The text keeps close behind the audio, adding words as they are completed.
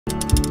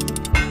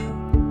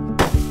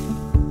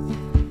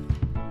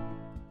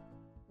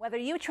Whether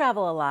you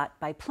travel a lot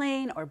by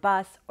plane or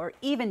bus or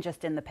even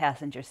just in the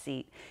passenger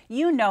seat,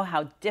 you know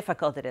how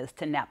difficult it is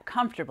to nap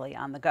comfortably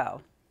on the go.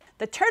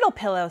 The Trtl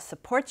Pillow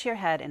supports your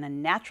head in a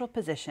natural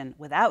position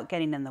without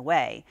getting in the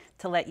way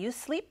to let you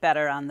sleep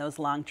better on those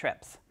long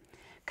trips.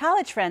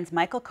 College friends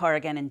Michael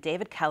Corrigan and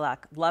David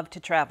Kellock loved to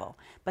travel,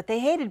 but they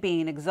hated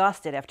being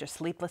exhausted after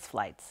sleepless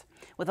flights.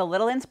 With a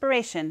little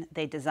inspiration,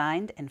 they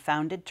designed and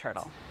founded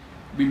Trtl.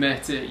 We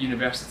met at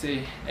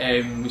university,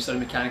 we studied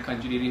mechanical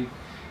engineering,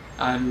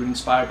 and we were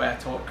inspired by a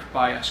talk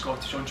by a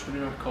Scottish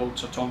entrepreneur called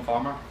Sir Tom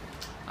Farmer,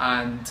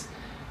 and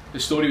the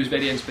story was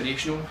very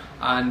inspirational,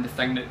 and the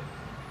thing that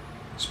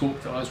spoke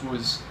to us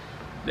was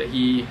that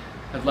he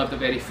had lived a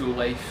very full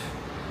life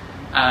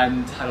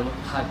and had a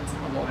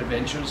lot of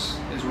adventures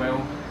as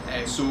well.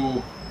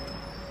 So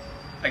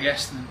I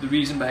guess the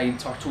reason behind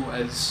Trtl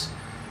is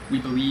we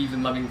believe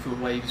in living full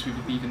lives, we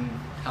believe in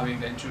having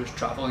adventures,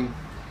 travelling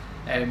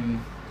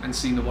and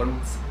seeing the world,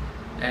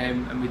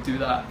 and we do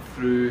that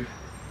through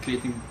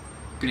creating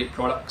great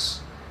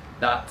products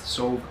that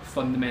solve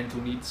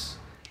fundamental needs.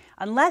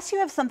 Unless you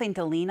have something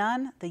to lean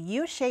on, the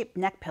U-shaped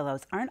neck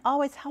pillows aren't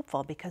always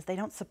helpful because they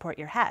don't support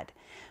your head.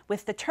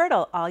 With the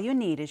Trtl, all you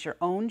need is your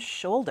own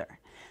shoulder.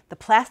 The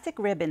plastic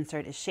rib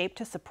insert is shaped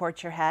to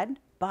support your head,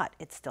 but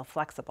it's still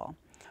flexible.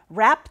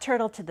 Wrap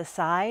Trtl to the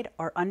side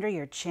or under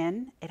your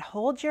chin. It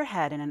holds your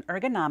head in an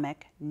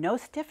ergonomic, no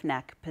stiff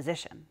neck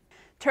position.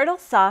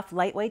 Trtl's soft,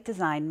 lightweight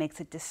design makes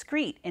it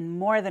discreet in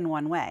more than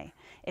one way.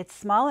 It's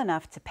small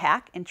enough to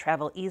pack and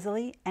travel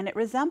easily, and it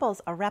resembles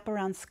a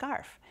wraparound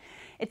scarf.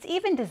 It's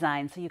even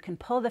designed so you can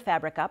pull the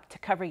fabric up to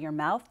cover your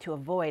mouth to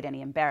avoid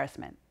any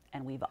embarrassment,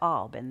 and we've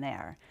all been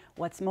there.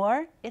 What's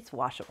more, it's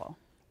washable.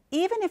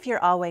 Even if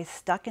you're always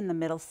stuck in the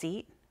middle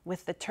seat,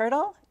 with the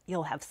Trtl,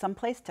 you'll have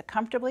someplace to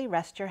comfortably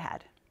rest your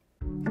head.